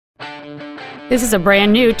This is a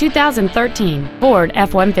brand new 2013 Ford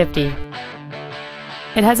F-150.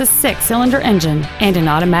 It has a 6-cylinder engine and an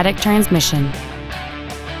automatic transmission.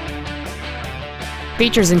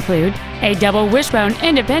 Features include a double wishbone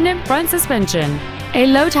independent front suspension, a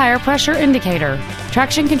low tire pressure indicator,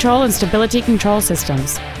 traction control and stability control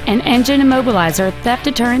systems, an engine immobilizer theft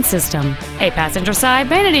deterrent system, a passenger side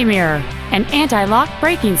vanity mirror, an anti-lock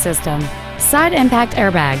braking system, side impact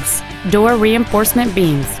airbags, door reinforcement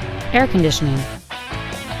beams, air conditioning.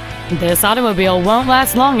 This automobile won't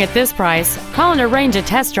last long at this price. Call and arrange a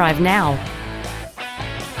test drive now.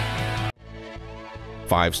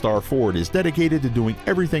 5-Star Ford is dedicated to doing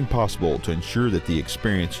everything possible to ensure that the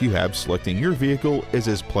experience you have selecting your vehicle is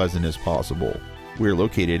as pleasant as possible. We're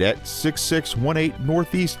located at 6618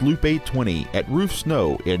 Northeast Loop 820 at Roof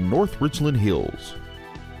Snow in North Richland Hills.